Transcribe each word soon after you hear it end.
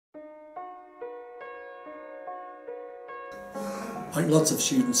I think lots of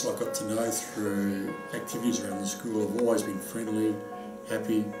students I got to know through activities around the school have always been friendly,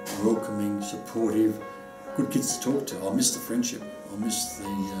 happy, welcoming, supportive, good kids to talk to. I miss the friendship, I miss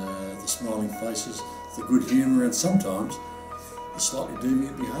the smiling faces, the good humour and sometimes the slightly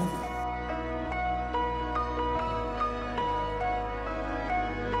deviant behaviour.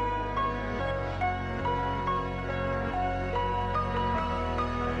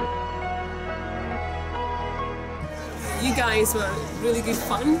 You guys were really good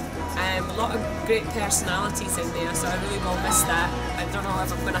fun, a lot of great personalities in there, so I really will miss that. I don't know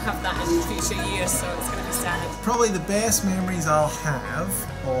if I'm going to have that in future years, so it's going to be sad. Probably the best memories I'll have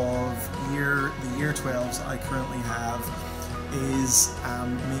of the year 12s I currently have is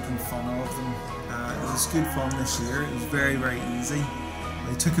making fun of them. It was good fun this year. It was very, very easy.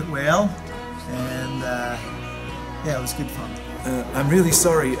 They took it well, and yeah, it was good fun. I'm really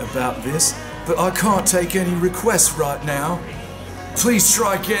sorry about this, but I can't take any requests right now. Please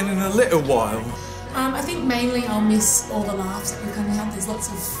try again in a little while. I think mainly I'll miss all the laughs that we kind of had. There's lots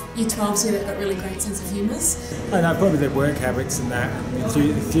of Year 12s here that got really great sense of humours. I know, probably their work habits and that,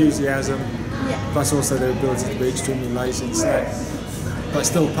 enthusiasm, plus also their ability to be extremely lazy and slack, but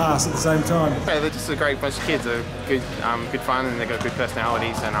still pass at the same time. Yeah, they're just a great bunch of kids. They're good, good fun, and they've got good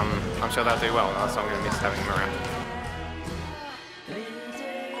personalities, and I'm sure they'll do well. So I'm going to miss having them around.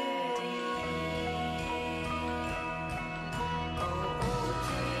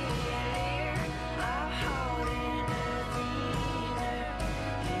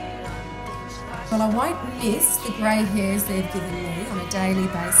 Well, I won't miss the grey hairs they've given me on a daily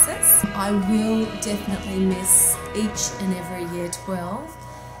basis. I will definitely miss each and every Year 12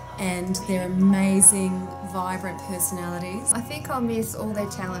 and their amazing, vibrant personalities. I think I'll miss all their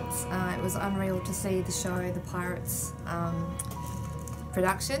talents. It was unreal to see the show, the Pirates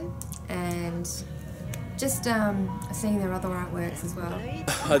production, and just seeing their other artworks as well.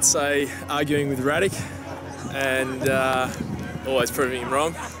 I'd say arguing with Radic and always proving him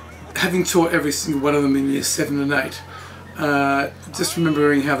wrong. Having taught every single one of them in Year 7 and 8, just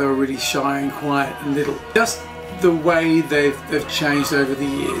remembering how they were really shy and quiet and little. Just the way they've changed over the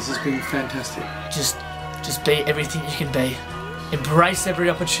years has been fantastic. Just be everything you can be. Embrace every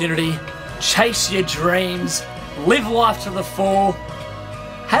opportunity, chase your dreams, live life to the full,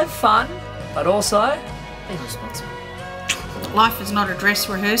 have fun, but also be responsible. Life is not a dress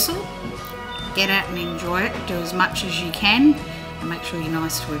rehearsal. Get out and enjoy it, do as much as you can, and make sure you're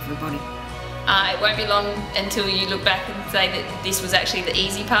nice to everybody. It won't be long until you look back and say that this was actually the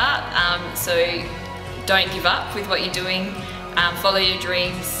easy part, so don't give up with what you're doing, follow your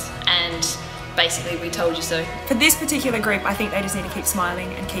dreams, and basically we told you so. For this particular group, I think they just need to keep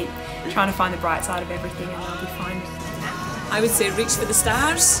smiling and keep trying to find the bright side of everything, and they'll be fine. I would say reach for the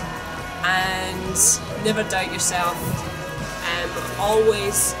stars and never doubt yourself.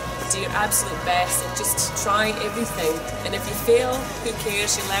 Always do your absolute best and just try everything, and if you fail, who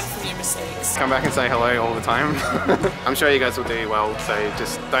cares, you learn from your mistakes. Come back and say hello all the time. I'm sure you guys will do well, so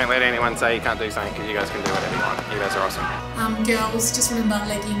just don't let anyone say you can't do something, because you guys can do whatever you want. You guys are awesome. Girls, just remember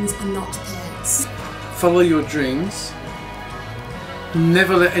leggings are not pants. Follow your dreams.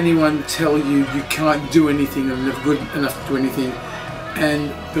 Never let anyone tell you you can't do anything or never good enough to do anything,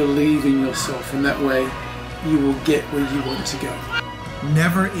 and believe in yourself, and that way you will get where you want to go.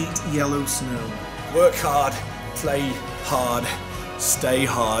 Never eat yellow snow. Work hard, play hard, stay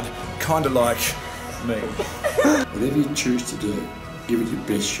hard, kinda like me. Whatever you choose to do, give it your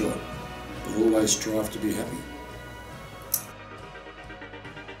best shot, but always strive to be happy.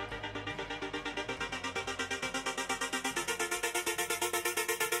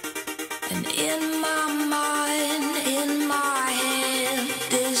 And in my mind, in my head,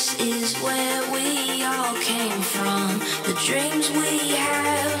 this is where we all came from. The dreams we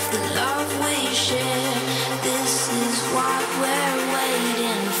have, the love we share, this is what we're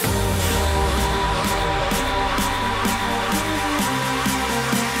waiting for.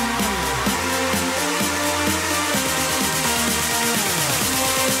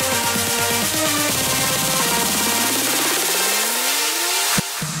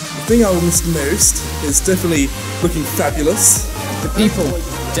 The thing I will miss the most is definitely looking fabulous. The people,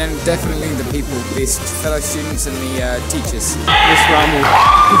 definitely the people, the fellow students and the teachers. Miss Rumble.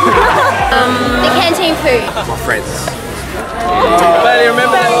 The canteen food. My friends. Bailey,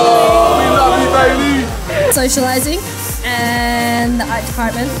 remember? We love you, Bailey. Socialising and the art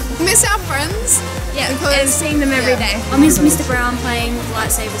department. Miss our friends. Yeah, and seeing them every day. I miss Mr. Brown playing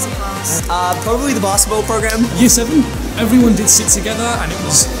lightsabers in class. Probably the basketball program. Year 7, everyone did sit together and it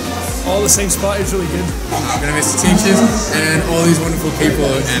was all the same spot. It was really good. I'm going to miss the teachers and all these wonderful people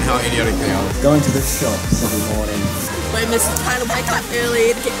and how idiotic they are. Going to the shops every morning, where Miss trying to wake up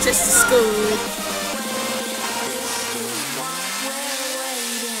early to get dressed to school.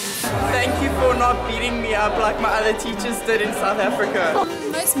 Thank you for not beating me up like my other teachers did in South Africa.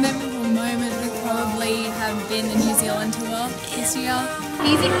 Most memorable moment would probably have been the New Zealand tour this year.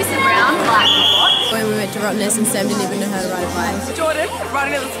 Easy Mr. Brown, like what? When we went to Rottnest and Sam didn't even know how to ride a bike. Jordan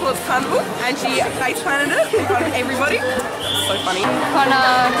riding at the sports carnival and she face planted it in front of everybody. It's so funny.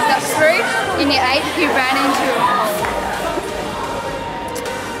 Connor got through in year 8, he ran into a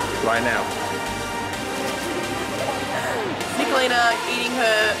Right now. Nicolina eating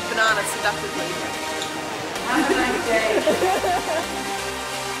her banana seductively. Have a nice day.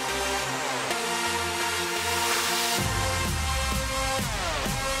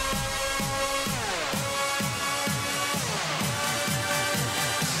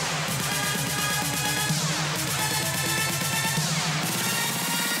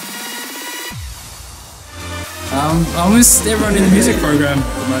 I missed everyone in the music program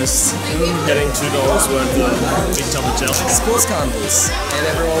the most. Getting $2 worth of big tub of gel. Sports carnivals and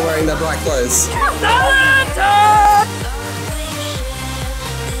everyone wearing their black clothes. Solidarity!